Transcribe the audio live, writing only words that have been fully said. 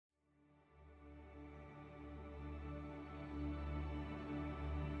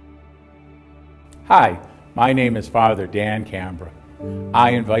Hi, my name is Father Dan Cambra. I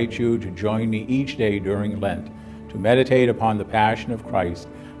invite you to join me each day during Lent to meditate upon the Passion of Christ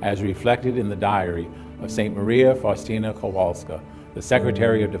as reflected in the diary of St. Maria Faustina Kowalska, the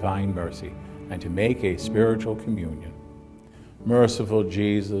Secretary of Divine Mercy, and to make a spiritual communion. Merciful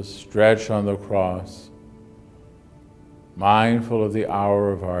Jesus, stretched on the cross, mindful of the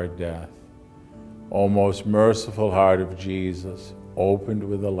hour of our death, O most merciful heart of Jesus, opened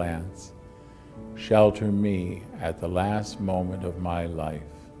with a lance, shelter me at the last moment of my life.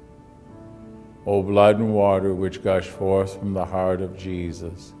 O blood and water which gush forth from the heart of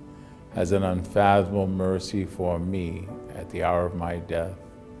Jesus, as an unfathomable mercy for me at the hour of my death.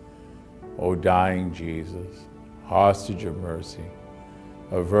 O dying Jesus, hostage of mercy,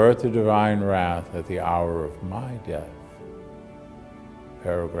 avert the divine wrath at the hour of my death.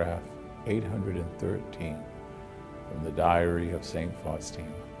 Paragraph 813 from the Diary of St.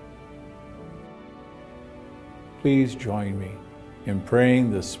 Faustina. Please join me in praying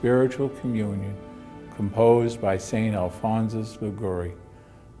the spiritual communion composed by St. Alphonsus Liguori,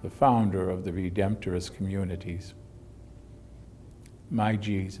 the founder of the Redemptorist communities. My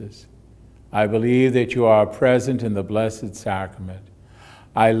Jesus, I believe that you are present in the Blessed Sacrament.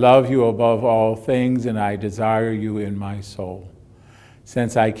 I love you above all things, and I desire you in my soul.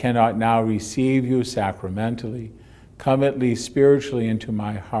 Since I cannot now receive you sacramentally, come at least spiritually into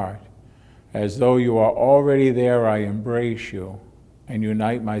my heart. As though you are already there, I embrace you and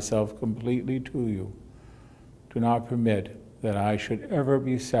unite myself completely to you. Do not permit that I should ever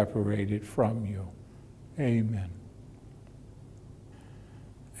be separated from you. Amen.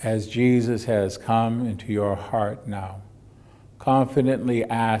 As Jesus has come into your heart now, confidently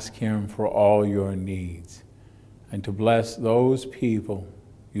ask him for all your needs and to bless those people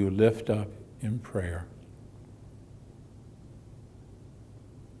you lift up in prayer.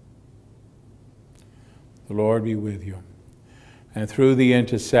 The Lord be with you. And through the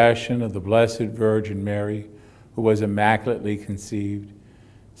intercession of the Blessed Virgin Mary, who was immaculately conceived,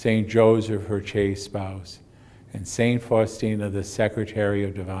 Saint Joseph, her chaste spouse, and Saint Faustina, the Secretary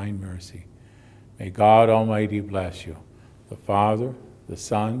of Divine Mercy, may God Almighty bless you, the Father, the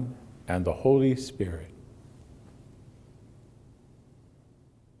Son, and the Holy Spirit.